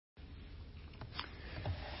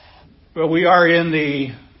Well, we are in the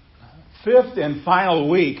fifth and final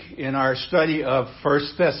week in our study of 1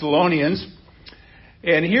 Thessalonians.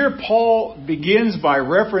 And here Paul begins by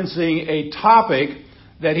referencing a topic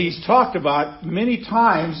that he's talked about many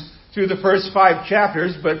times through the first 5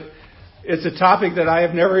 chapters, but it's a topic that I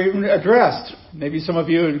have never even addressed. Maybe some of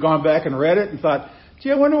you have gone back and read it and thought,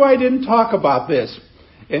 gee, I wonder why I didn't talk about this.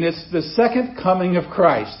 And it's the second coming of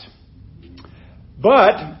Christ.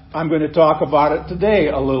 But I'm going to talk about it today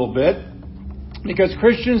a little bit, because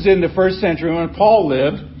Christians in the first century when Paul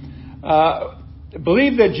lived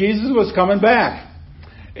believed that Jesus was coming back.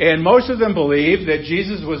 And most of them believed that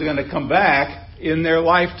Jesus was going to come back in their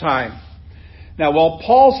lifetime. Now, while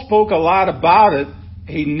Paul spoke a lot about it,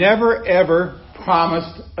 he never ever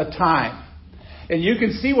promised a time. And you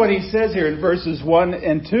can see what he says here in verses 1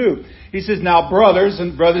 and 2. He says, now brothers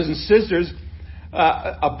and sisters,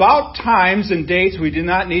 about times and dates we do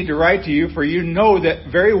not need to write to you, for you know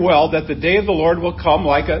that very well that the day of the Lord will come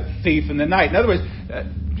like a thief in the night. In other words,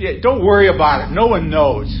 don't worry about it. No one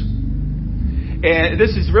knows. And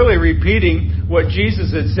this is really repeating what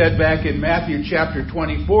Jesus had said back in Matthew chapter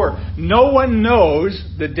 24. No one knows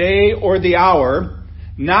the day or the hour,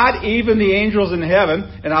 not even the angels in heaven.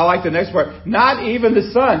 And I like the next part, not even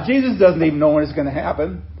the Son. Jesus doesn't even know when it's going to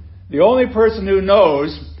happen. The only person who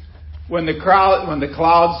knows when the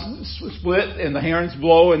clouds split and the horns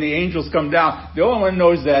blow and the angels come down, the only one who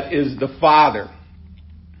knows that is the Father.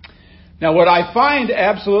 Now, what I find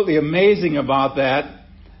absolutely amazing about that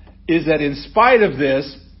is that in spite of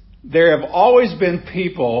this, there have always been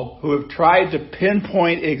people who have tried to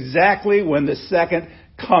pinpoint exactly when the second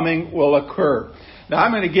coming will occur. Now,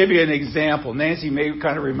 I'm going to give you an example. Nancy may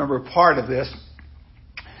kind of remember part of this.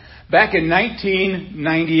 Back in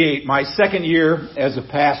 1998, my second year as a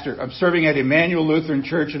pastor, I'm serving at Emmanuel Lutheran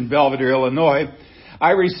Church in Belvedere, Illinois.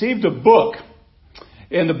 I received a book,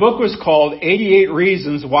 and the book was called 88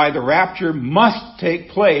 Reasons Why the Rapture Must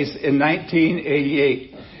Take Place in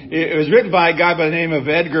 1988. It was written by a guy by the name of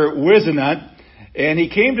Edgar Whisenant, and he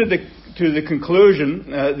came to the conclusion,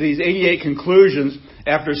 these 88 conclusions,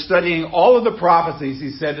 after studying all of the prophecies,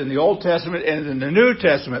 he said, in the Old Testament and in the New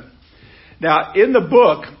Testament. Now, in the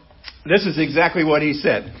book, this is exactly what he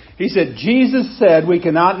said. He said, Jesus said we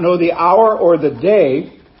cannot know the hour or the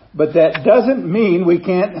day, but that doesn't mean we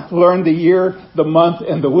can't learn the year, the month,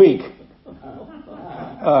 and the week.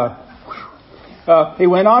 He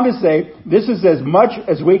went on to say, this is as much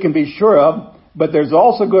as we can be sure of, but there's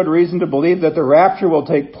also good reason to believe that the rapture will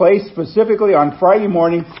take place specifically on Friday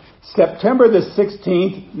morning, September the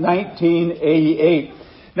 16th, 1988.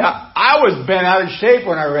 Now, I was bent out of shape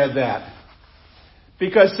when I read that,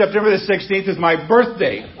 because September the 16th is my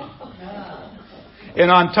birthday. And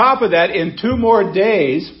on top of that, in 2 more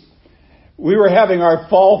days, we were having our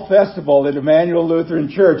fall festival at Emmanuel Lutheran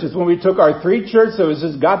Church. It's when we took our 3 church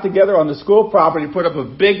services, got together on the school property, put up a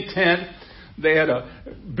big tent. They had a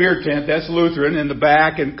beer tent, that's Lutheran, in the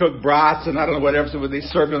back, and cooked brats and I don't know whatever so they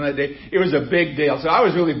served on that day. It was a big deal. So I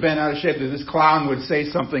was really bent out of shape that this clown would say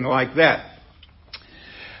something like that.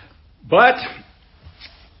 But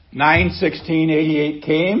 9/16/88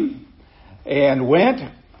 came and went,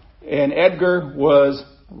 and Edgar was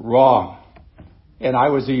wrong. And I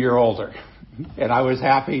was a year older. And I was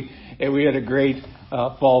happy, and we had a great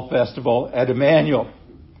fall festival at Emmanuel.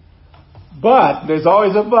 But, there's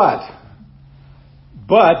always a but.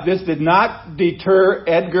 But this did not deter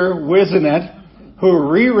Edgar Whisenant, who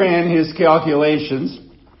reran his calculations,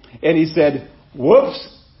 and he said, whoops,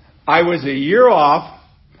 I was a year off,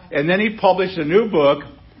 and then he published a new book,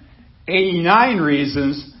 89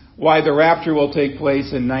 Reasons Why the Rapture Will Take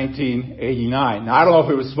Place in 1989. Now, I don't know if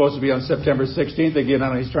it was supposed to be on September 16th again. I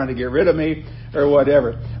don't know, he's trying to get rid of me or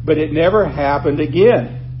whatever. But it never happened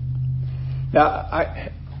again. Now,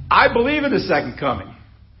 I believe in the second coming.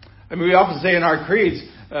 I mean, we often say in our creeds,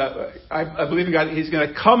 I believe in God, He's going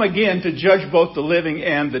to come again to judge both the living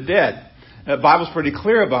and the dead. The Bible's pretty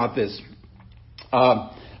clear about this.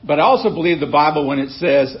 But I also believe the Bible when it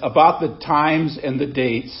says about the times and the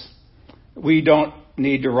dates, we don't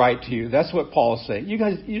need to write to you. That's what Paul is saying. You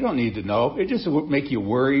guys, you don't need to know. It just will make you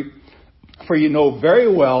worry. For you know very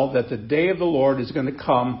well that the day of the Lord is going to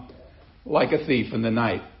come like a thief in the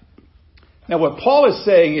night. Now what Paul is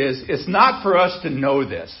saying is, it's not for us to know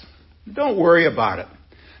this. Don't worry about it.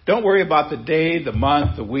 Don't worry about the day, the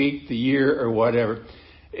month, the week, the year, or whatever.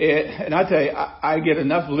 And I tell you, I get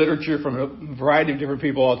enough literature from a variety of different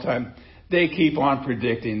people all the time. They keep on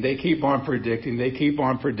predicting. They keep on predicting. They keep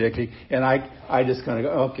on predicting. And I just kind of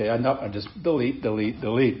go, okay, enough. I just delete.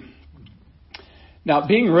 Now,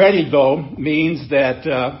 being ready, though, means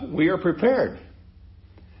that we are prepared.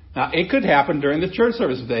 Now, it could happen during the church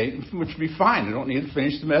service today, which would be fine. I don't need to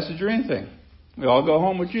finish the message or anything. We all go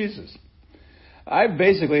home with Jesus. I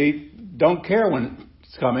basically don't care when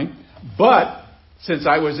it's coming, but since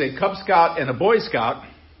I was a Cub Scout and a Boy Scout,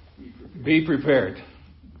 be prepared.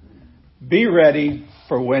 Be ready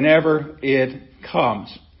for whenever it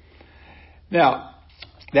comes. Now,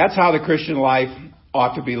 that's how the Christian life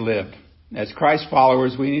ought to be lived. As Christ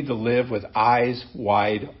followers, we need to live with eyes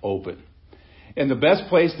wide open. And the best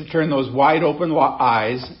place to turn those wide open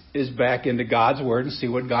eyes is back into God's Word and see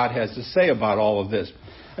what God has to say about all of this.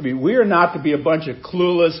 I mean, we are not to be a bunch of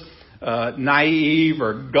clueless, naive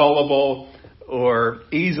or gullible or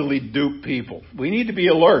easily duped people. We need to be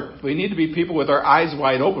alert. We need to be people with our eyes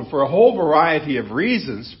wide open for a whole variety of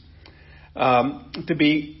reasons, to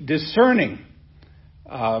be discerning.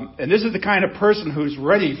 And this is the kind of person who's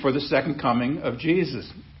ready for the second coming of Jesus.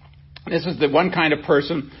 This is the one kind of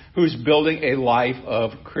person who's building a life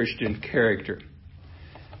of Christian character.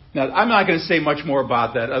 Now, I'm not going to say much more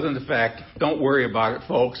about that other than the fact, don't worry about it,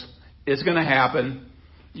 folks. It's going to happen.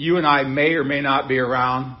 You and I may or may not be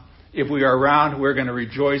around. If we are around, we're going to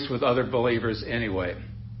rejoice with other believers anyway.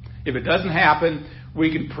 If it doesn't happen,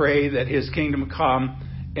 we can pray that His kingdom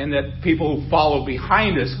come and that people who follow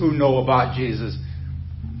behind us who know about Jesus,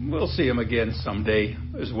 we'll see Him again someday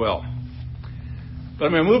as well. But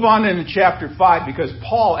I'm going to move on into chapter 5 because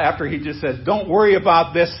Paul, after he just says, don't worry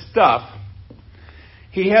about this stuff,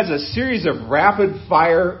 he has a series of rapid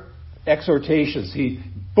fire exhortations. He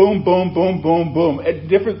boom, boom, boom, boom, boom, at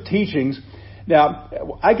different teachings.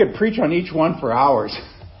 Now, I could preach on each one for hours,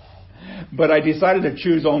 but I decided to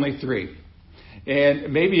choose only 3.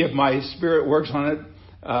 And maybe if my spirit works on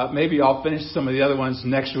it, maybe I'll finish some of the other ones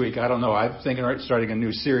next week. I don't know. I'm thinking of starting a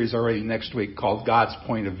new series already next week called God's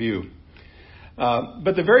Point of View.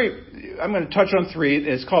 But I'm going to touch on 3.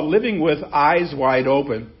 It's called Living with Eyes Wide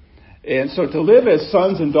Open. And so to live as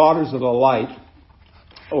sons and daughters of the light,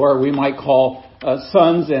 or we might call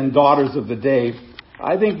sons and daughters of the day,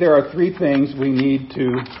 I think there are 3 things we need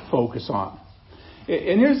to focus on.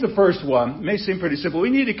 And here's the first one. It may seem pretty simple. We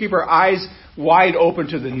need to keep our eyes wide open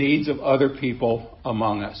to the needs of other people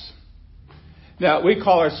among us. Now, we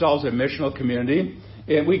call ourselves a missional community,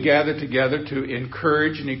 and we gather together to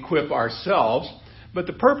encourage and equip ourselves. But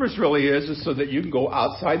the purpose really is so that you can go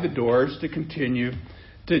outside the doors to continue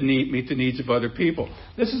to meet the needs of other people.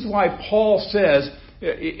 This is why Paul says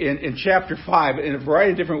in chapter 5, in a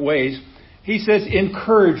variety of different ways, he says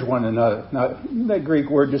encourage one another. Now, that Greek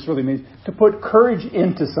word just really means to put courage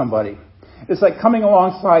into somebody. It's like coming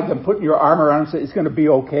alongside them, putting your arm around them and saying, it's going to be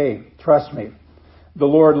okay. Trust me. The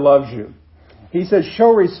Lord loves you. He says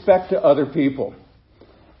show respect to other people.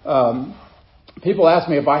 People ask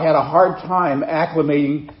me if I had a hard time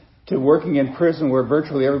acclimating to working in prison where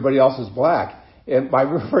virtually everybody else is black. And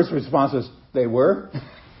my first response was, they were?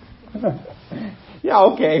 Yeah,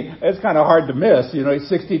 okay. It's kind of hard to miss.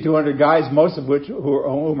 6,200 guys, most of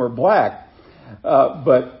whom are black.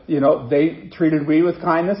 But, they treated me with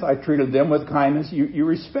kindness. I treated them with kindness. You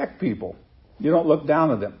respect people. You don't look down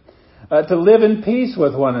on them. To live in peace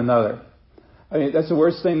with one another. I mean, that's the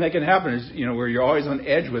worst thing that can happen is, where you're always on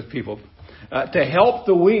edge with people. To help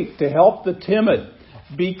the weak, to help the timid.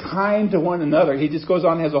 Be kind to one another. He just goes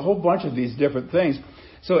on and has a whole bunch of these different things.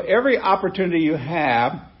 So every opportunity you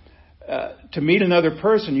have to meet another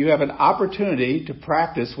person, you have an opportunity to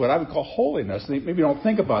practice what I would call holiness. Maybe you don't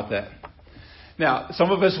think about that. Now,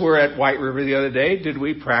 some of us were at White River the other day. Did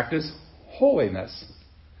we practice holiness?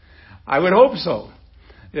 I would hope so.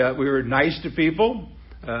 Yeah, we were nice to people.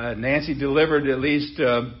 Nancy delivered at least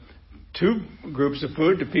 2 groups of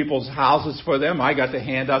food to people's houses for them. I got to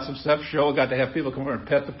hand out some stuff. Cheryl got to have people come over and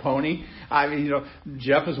pet the pony.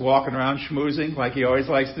 Jeff is walking around schmoozing like he always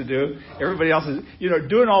likes to do. Everybody else is,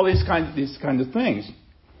 doing all these kinds of things.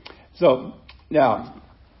 So, now,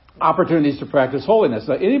 opportunities to practice holiness.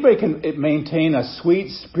 Now, anybody can maintain a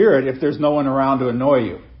sweet spirit if there's no one around to annoy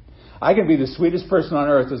you. I can be the sweetest person on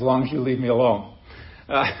earth as long as you leave me alone.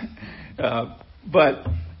 But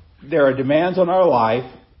there are demands on our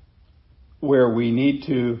life where we need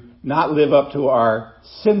to not live up to our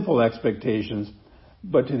sinful expectations,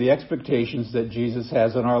 but to the expectations that Jesus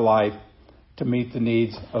has in our life to meet the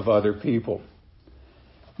needs of other people.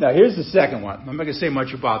 Now, here's the second one. I'm not going to say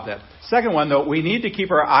much about that. Second one, though, we need to keep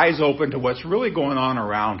our eyes open to what's really going on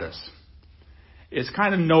around us. It's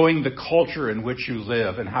kind of knowing the culture in which you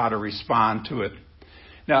live and how to respond to it.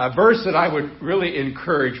 Now, a verse that I would really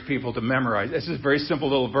encourage people to memorize. This is a very simple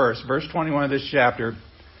little verse. Verse 21 of this chapter.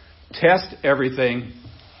 Test everything,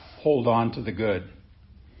 hold on to the good.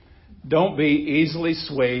 Don't be easily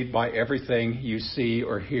swayed by everything you see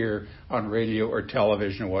or hear on radio or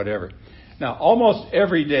television or whatever. Now, almost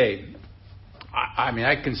every day,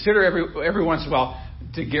 I consider every once in a while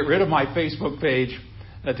to get rid of my Facebook page,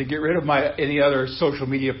 to get rid of any other social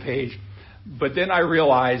media page. But then I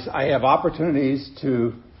realize I have opportunities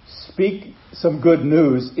to speak some good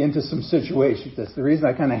news into some situations. That's the reason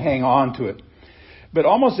I kind of hang on to it. But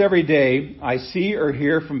almost every day, I see or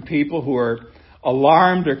hear from people who are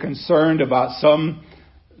alarmed or concerned about some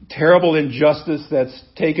terrible injustice that's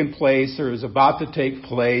taken place or is about to take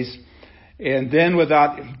place. And then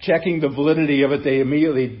without checking the validity of it, they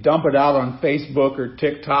immediately dump it out on Facebook or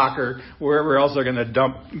TikTok or wherever else they're going to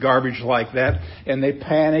dump garbage like that. And they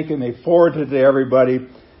panic and they forward it to everybody.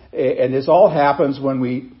 And this all happens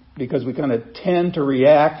because we kind of tend to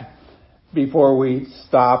react before we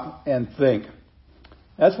stop and think.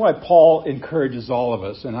 That's why Paul encourages all of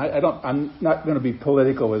us. And I'm not going to be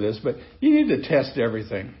political with this, but you need to test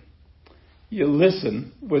everything. You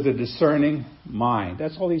listen with a discerning mind.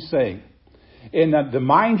 That's all he's saying. And the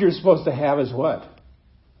mind you're supposed to have is what?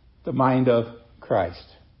 The mind of Christ.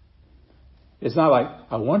 It's not like,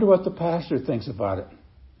 I wonder what the pastor thinks about it.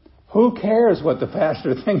 Who cares what the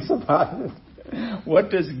pastor thinks about it?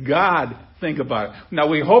 What does God think about it? Now,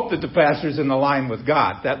 we hope that the pastor's in the line with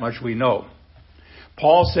God. That much we know.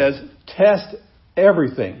 Paul says, test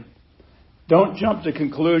everything. Don't jump to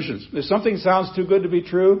conclusions. If something sounds too good to be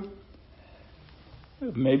true,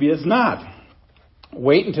 maybe it's not.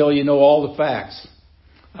 Wait until you know all the facts.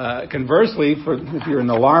 Conversely, if you're an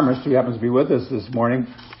alarmist who happens to be with us this morning,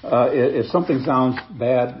 if something sounds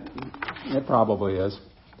bad, it probably is.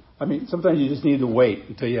 Sometimes you just need to wait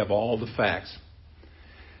until you have all the facts.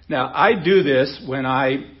 Now, I do this when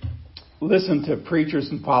I listen to preachers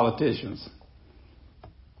and politicians.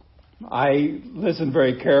 I listen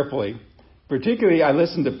very carefully. Particularly, I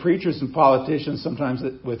listen to preachers and politicians sometimes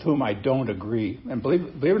with whom I don't agree. And believe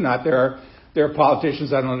it or not, there are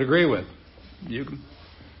politicians I don't agree with.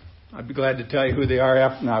 I'd be glad to tell you who they are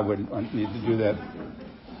after. No, I wouldn't need to do that.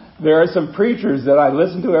 There are some preachers that I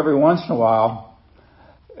listen to every once in a while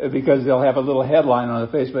because they'll have a little headline on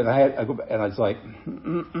the Facebook, and it's like,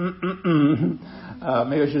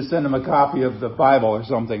 maybe I should send them a copy of the Bible or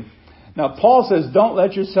something. Now, Paul says, don't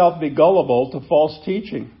let yourself be gullible to false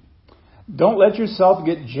teaching. Don't let yourself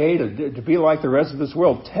get jaded to be like the rest of this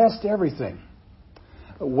world. Test everything.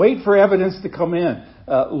 Wait for evidence to come in.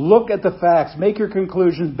 Look at the facts. Make your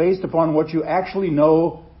conclusions based upon what you actually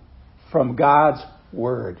know from God's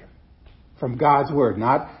Word. From God's Word,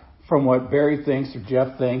 not from what Barry thinks or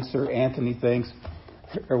Jeff thinks or Anthony thinks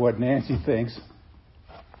or what Nancy thinks.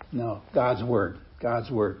 No, God's Word.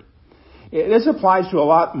 God's Word. This applies to a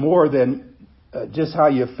lot more than just how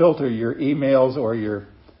you filter your emails or your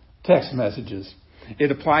text messages.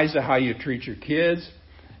 It applies to how you treat your kids.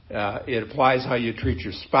 It applies how you treat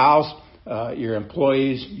your spouse, your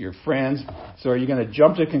employees, your friends. So are you going to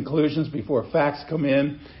jump to conclusions before facts come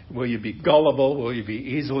in? Will you be gullible? Will you be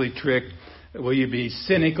easily tricked? Will you be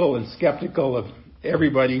cynical and skeptical of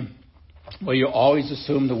everybody? Will you always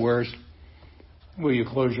assume the worst? Will you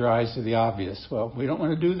close your eyes to the obvious? Well, we don't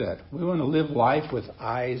want to do that. We want to live life with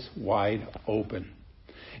eyes wide open.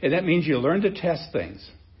 And that means you learn to test things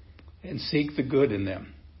and seek the good in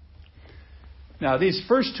them. Now, these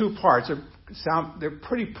first two parts they're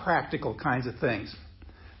pretty practical kinds of things.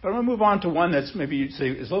 But I'm going to move on to one that's maybe you'd say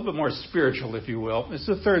is a little bit more spiritual, if you will. It's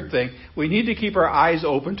the third thing. We need to keep our eyes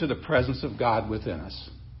open to the presence of God within us.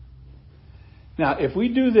 Now, if we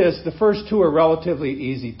do this, the first two are relatively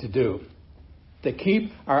easy to do. To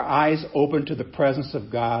keep our eyes open to the presence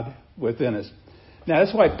of God within us. Now,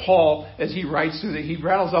 that's why Paul, as he writes through he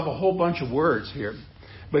rattles off a whole bunch of words here.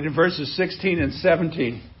 But in verses 16 and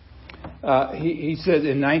 17, he said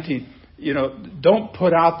in 19, don't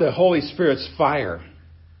put out the Holy Spirit's fire.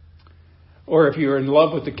 Or if you're in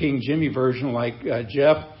love with the King Jimmy version like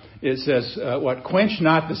Jeff, it says, quench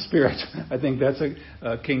not the Spirit. I think that's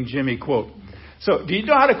a King Jimmy quote. So, do you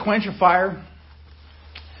know how to quench a fire?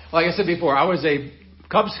 Like I said before, I was a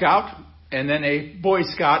Cub Scout and then a Boy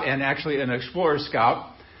Scout and actually an Explorer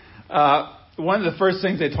Scout. One of the first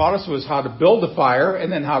things they taught us was how to build a fire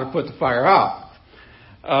and then how to put the fire out.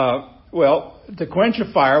 To quench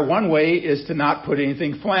a fire, one way is to not put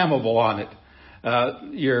anything flammable on it.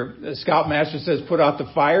 Your scoutmaster says put out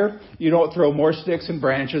the fire. You don't throw more sticks and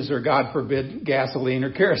branches or, God forbid, gasoline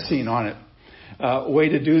or kerosene on it. A way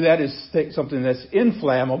to do that is take something that's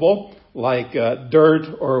inflammable, like dirt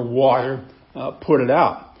or water, put it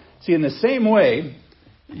out. See, in the same way,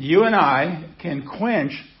 you and I can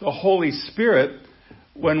quench the Holy Spirit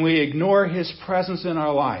when we ignore His presence in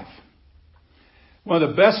our life. One of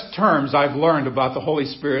the best terms I've learned about the Holy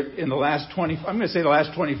Spirit in the last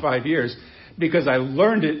 25 years, because I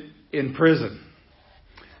learned it in prison.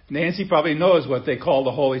 Nancy probably knows what they call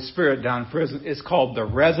the Holy Spirit down in prison. It's called the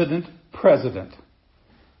resident president.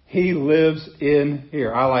 He lives in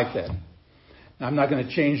here. I like that. Now, I'm not going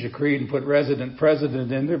to change the creed and put resident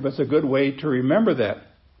president in there, but it's a good way to remember that.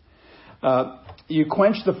 You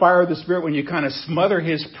quench the fire of the Spirit when you kind of smother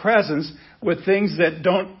His presence with things that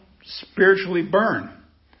don't spiritually burn.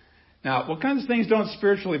 Now, what kinds of things don't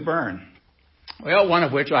spiritually burn? Well, one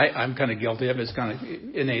of which I'm kind of guilty of is kind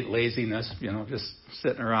of innate laziness, just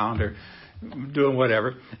sitting around or doing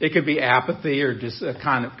whatever. It could be apathy or just a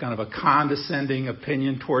kind of a condescending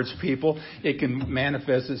opinion towards people. It can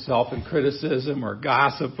manifest itself in criticism or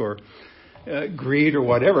gossip or greed or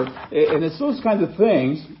whatever. And it's those kinds of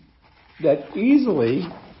things that easily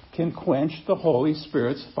can quench the Holy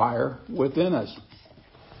Spirit's fire within us.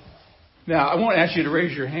 Now, I won't ask you to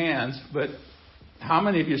raise your hands, but how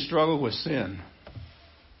many of you struggle with sin?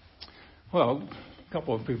 Well, a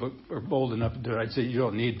couple of people are bold enough to do it. I'd say you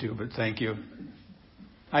don't need to, but thank you.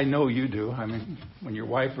 I know you do. I mean, when your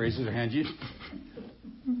wife raises her hand,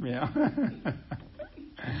 yeah.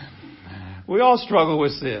 We all struggle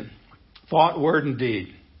with sin. Thought, word, and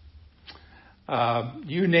deed.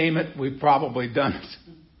 You name it, we've probably done it.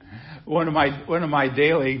 One of my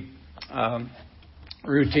daily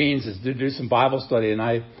routines is to do some Bible study, and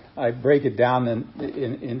I break it down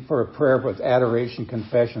in for a prayer with adoration,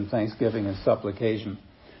 confession, thanksgiving, and supplication.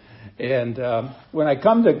 And when I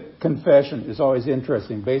come to confession, it's always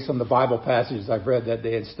interesting. Based on the Bible passages I've read that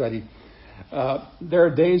day and studied, there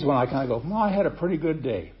are days when I kind of go, well, I had a pretty good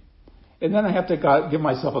day. And then I have to give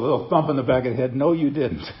myself a little thump in the back of the head. No, you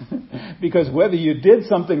didn't. Because whether you did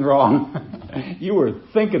something wrong, you were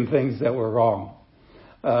thinking things that were wrong.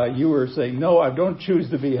 You were saying, no, I don't choose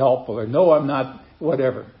to be helpful, or no, I'm not,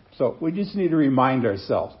 whatever. So we just need to remind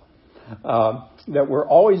ourselves that we're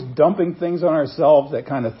always dumping things on ourselves that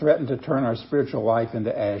kind of threaten to turn our spiritual life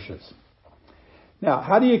into ashes. Now,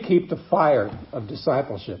 how do you keep the fire of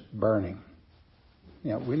discipleship burning?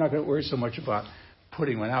 We're not going to worry so much about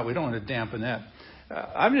putting one out. We don't want to dampen that.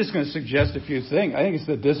 I'm just going to suggest a few things. I think it's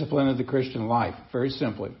the discipline of the Christian life, very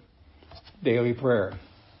simply. Daily prayer.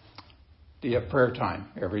 Do you have prayer time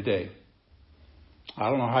every day? I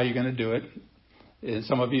don't know how you're going to do it. And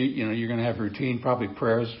some of you, you're going to have routine, probably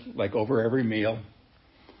prayers like over every meal.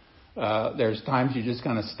 There's times you just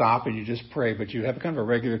kind of stop and you just pray, but you have kind of a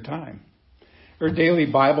regular time. Or daily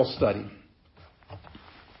Bible study.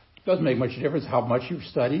 Doesn't make much difference how much you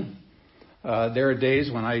study. There are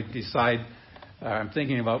days when I decide, I'm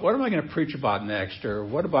thinking about what am I going to preach about next, or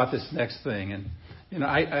what about this next thing? And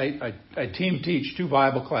I team teach 2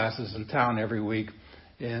 Bible classes in town every week.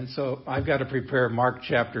 And so I've got to prepare Mark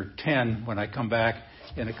chapter 10 when I come back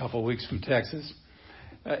in a couple of weeks from Texas.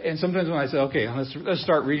 And sometimes when I say, okay, let's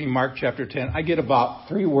start reading Mark chapter 10, I get about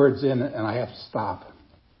 3 words in and I have to stop.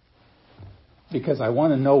 Because I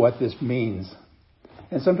want to know what this means.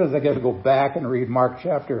 And sometimes I got to go back and read Mark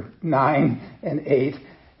chapter 9 and 8.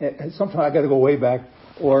 And sometimes I got to go way back.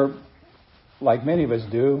 Or, like many of us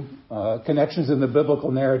do, connections in the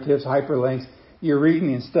biblical narratives, hyperlinks. You're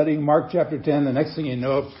reading and studying Mark chapter 10. The next thing you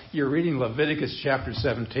know, you're reading Leviticus chapter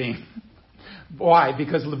 17. Why?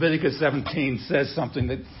 Because Leviticus 17 says something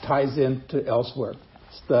that ties into elsewhere.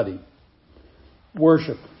 Study.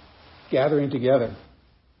 Worship. Gathering together.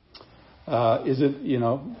 Is it,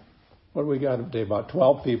 what do we got today? About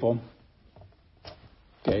 12 people.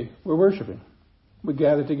 Okay, we're worshiping. We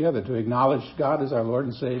gather together to acknowledge God as our Lord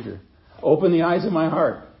and Savior. Open the eyes of my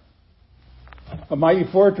heart. A mighty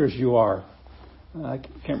fortress you are. I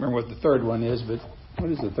can't remember what the third one is, but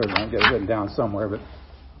what is the third one? I've got it written down somewhere. But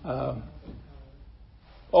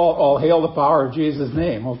all hail the power of Jesus'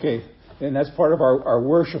 name. Okay, and that's part of our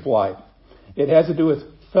worship life. It has to do with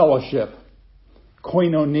fellowship.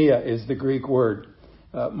 Koinonia is the Greek word.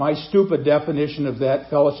 My stupid definition of that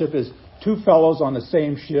fellowship is 2 fellows on the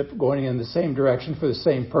same ship going in the same direction for the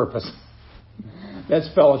same purpose.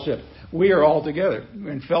 That's fellowship. We are all together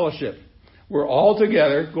in fellowship. We're all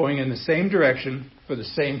together going in the same direction for the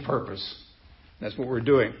same purpose. That's what we're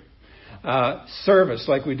doing. Service,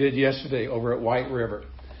 like we did yesterday over at White River.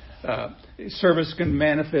 Service can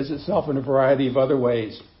manifest itself in a variety of other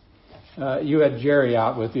ways. You had Jerry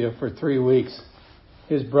out with you for 3 weeks.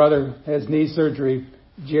 His brother has knee surgery.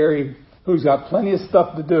 Jerry, who's got plenty of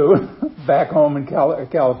stuff to do back home in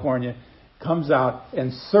California, comes out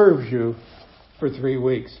and serves you for 3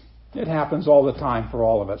 weeks. It happens all the time for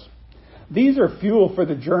all of us. These are fuel for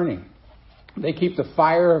the journey. They keep the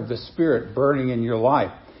fire of the Spirit burning in your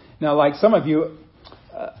life. Now, like some of you,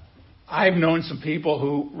 I've known some people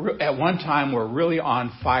who at one time were really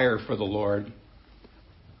on fire for the Lord,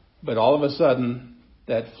 but all of a sudden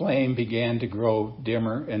that flame began to grow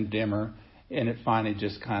dimmer and dimmer, and it finally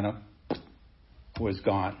just kind of was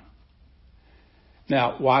gone.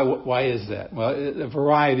 Now, why is that? Well, a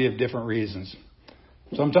variety of different reasons.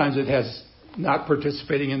 Sometimes it has not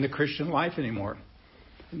participating in the Christian life anymore,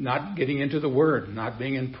 not getting into the Word, not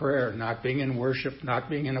being in prayer, not being in worship, not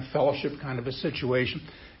being in a fellowship kind of a situation,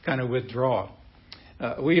 kind of withdraw.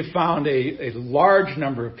 We have found a large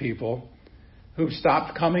number of people who've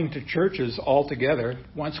stopped coming to churches altogether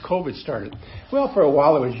once COVID started. Well, for a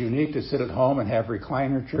while it was unique to sit at home and have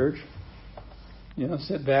recliner church.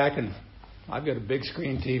 Sit back, and I've got a big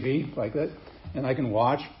screen TV like that, and I can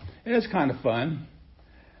watch, and it's kind of fun.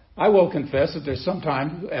 I will confess that there's some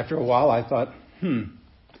time after a while I thought, I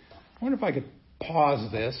wonder if I could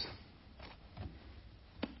pause this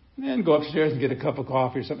and go upstairs and get a cup of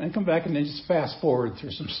coffee or something and come back and then just fast forward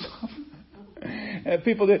through some stuff. And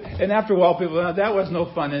people did, and after a while people thought that was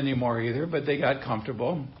no fun anymore either, but they got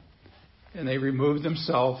comfortable and they removed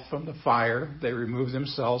themselves from the fire. They removed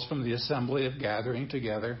themselves from the assembly of gathering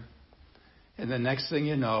together. And the next thing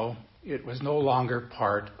you know, it was no longer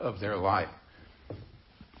part of their life.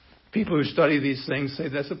 People who study these things say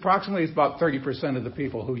that's approximately about 30% of the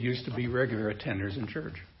people who used to be regular attenders in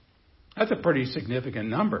church. That's a pretty significant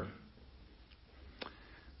number.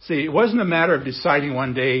 See, it wasn't a matter of deciding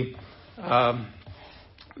one day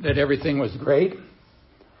that everything was great,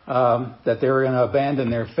 that they were going to abandon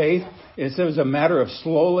their faith. It was a matter of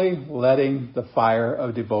slowly letting the fire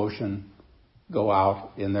of devotion go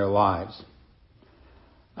out in their lives.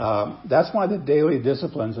 That's why the daily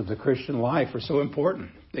disciplines of the Christian life are so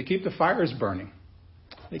important. They keep the fires burning.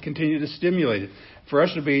 They continue to stimulate it. For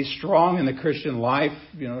us to be strong in the Christian life,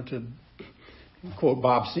 to quote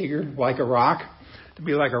Bob Seger, like a rock, to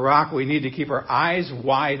be like a rock, we need to keep our eyes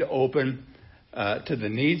wide open to the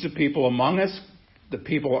needs of people among us, the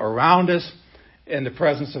people around us, and the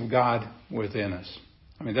presence of God within us.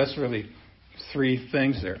 I mean, that's really three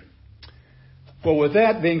things there. Well, with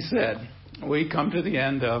that being said, we come to the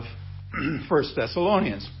end of 1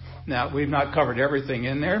 Thessalonians. Now, we've not covered everything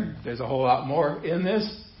in there. There's a whole lot more in this.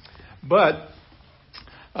 But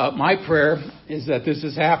my prayer is that this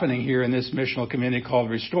is happening here in this missional community called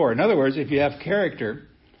Restore. In other words, if you have character,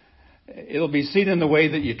 it'll be seen in the way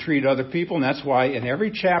that you treat other people. And that's why in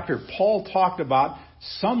every chapter, Paul talked about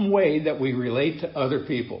some way that we relate to other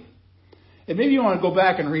people. And maybe you want to go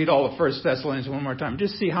back and read all of 1 Thessalonians one more time.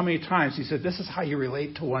 Just see how many times he said, this is how you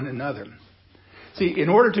relate to one another. See, in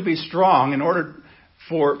order to be strong, in order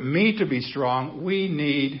for me to be strong, we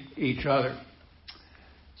need each other.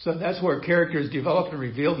 So that's where character is developed and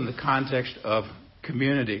revealed in the context of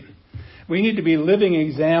community. We need to be living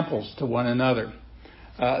examples to one another.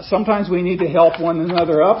 Sometimes we need to help one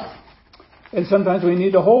another up, and sometimes we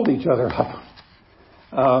need to hold each other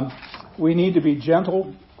up. We need to be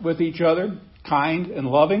gentle with each other, kind and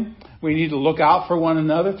loving. We need to look out for one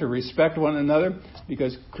another, to respect one another,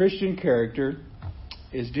 because Christian character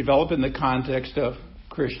is developed in the context of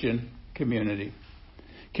Christian community.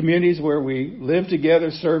 Communities where we live together,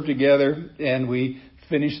 serve together, and we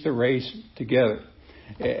finish the race together.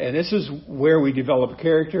 And this is where we develop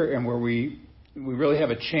character and where we really have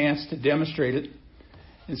a chance to demonstrate it.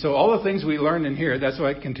 And so all the things we learn in here, that's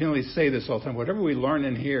why I continually say this all the time, whatever we learn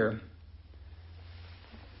in here,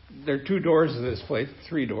 there are 2 doors to this place,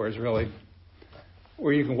 3 doors really,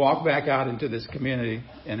 where you can walk back out into this community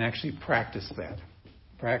and actually practice that.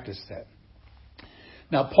 Practice that.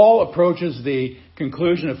 Now, Paul approaches the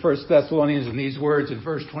conclusion of 1 Thessalonians in these words in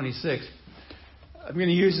verse 26. I'm going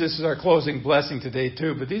to use this as our closing blessing today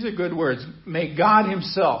too, but these are good words. May God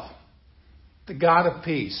himself, the God of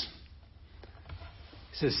peace,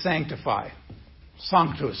 he says sanctify,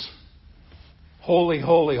 sanctus, holy,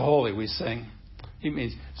 holy, holy, we sing. He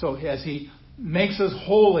means, so as he makes us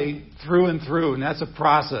holy through and through, and that's a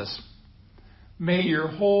process, may your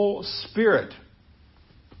whole spirit,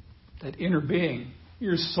 that inner being,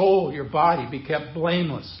 your soul, your body be kept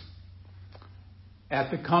blameless at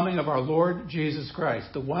the coming of our Lord Jesus Christ.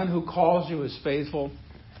 The one who calls you is faithful,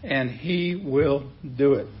 and he will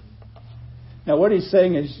do it. Now what he's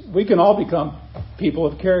saying is we can all become people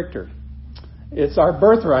of character. It's our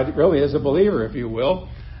birthright, really, as a believer, if you will.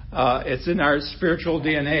 It's in our spiritual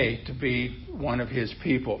DNA to be one of his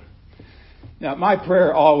people. Now my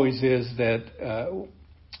prayer always is that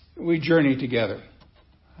we journey together.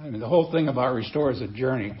 I mean, the whole thing about Restore is a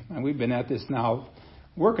journey. And we've been at this now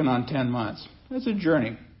working on 10 months. It's a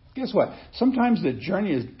journey. Guess what? Sometimes the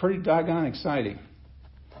journey is pretty doggone exciting.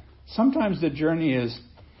 Sometimes the journey is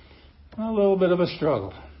a little bit of a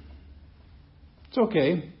struggle. It's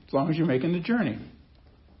okay, as long as you're making the journey.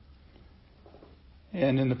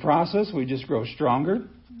 And in the process, we just grow stronger.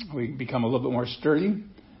 We become a little bit more sturdy.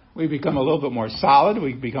 We become a little bit more solid.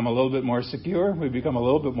 We become a little bit more secure. We become a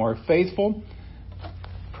little bit more faithful,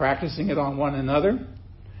 practicing it on one another.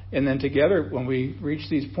 And then together, when we reach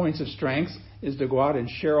these points of strength, is to go out and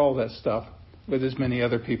share all that stuff with as many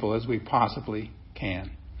other people as we possibly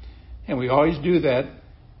can. And we always do that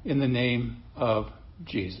in the name of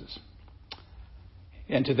Jesus.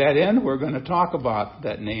 And to that end, we're going to talk about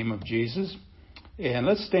that name of Jesus. And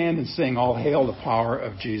let's stand and sing, All Hail the Power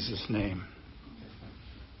of Jesus' Name.